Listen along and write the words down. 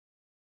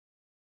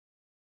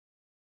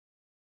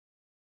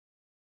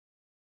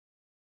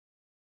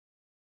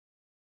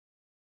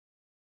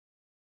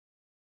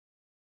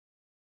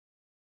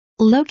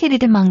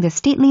Located among the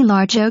stately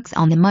large oaks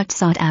on the much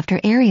sought-after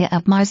area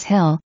of Mars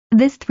Hill,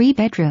 this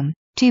 3-bedroom,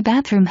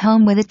 2-bathroom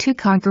home with a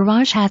 2-car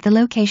garage has the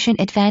location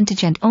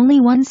advantage and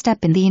only one step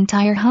in the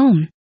entire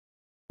home.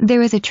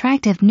 There is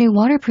attractive new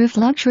waterproof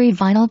luxury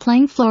vinyl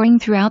plank flooring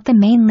throughout the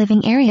main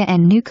living area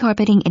and new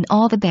carpeting in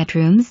all the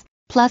bedrooms,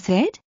 plus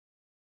it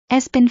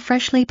has been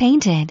freshly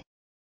painted.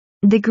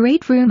 The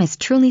great room is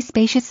truly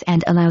spacious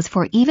and allows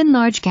for even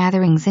large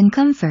gatherings in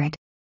comfort.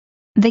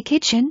 The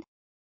kitchen's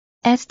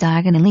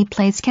diagonally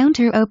placed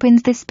counter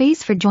opens the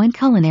space for joint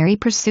culinary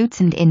pursuits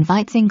and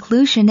invites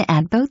inclusion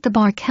at both the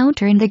bar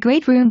counter and the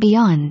great room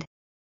beyond.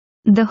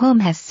 The home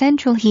has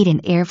central heat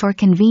and air for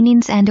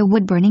convenience and a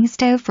wood-burning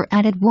stove for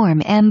added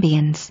warm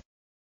ambience.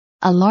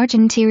 A large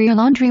interior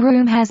laundry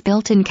room has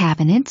built-in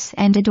cabinets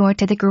and a door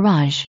to the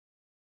garage.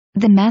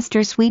 The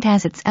master suite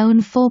has its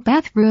own full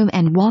bathroom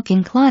and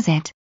walk-in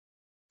closet.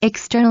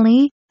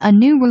 Externally, a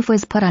new roof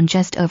was put on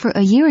just over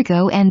a year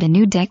ago and a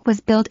new deck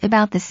was built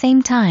about the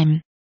same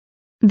time.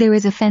 There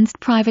is a fenced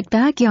private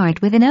backyard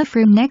with enough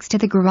room next to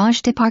the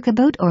garage to park a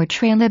boat or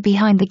trailer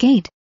behind the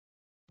gate.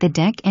 The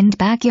deck and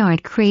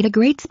backyard create a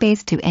great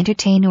space to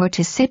entertain or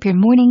to sip your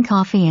morning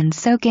coffee and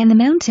soak in the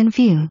mountain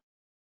view.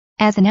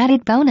 As an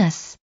added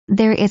bonus,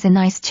 there is a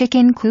nice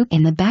chicken coop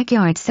in the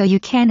backyard so you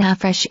can have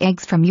fresh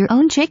eggs from your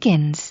own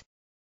chickens.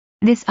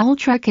 This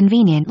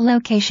ultra-convenient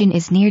location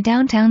is near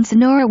downtown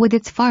Sonora with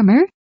its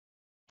farmer's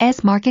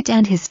market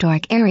and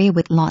historic area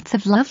with lots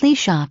of lovely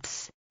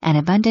shops, an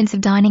abundance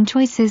of dining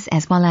choices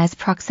as well as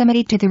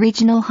proximity to the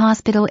regional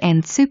hospital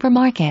and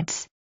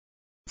supermarkets.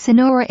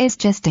 Sonora is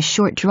just a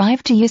short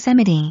drive to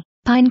Yosemite,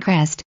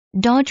 Pinecrest,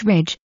 Dodge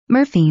Ridge,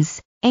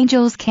 Murphy's,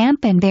 Angels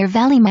Camp and Bear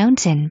Valley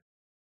Mountain.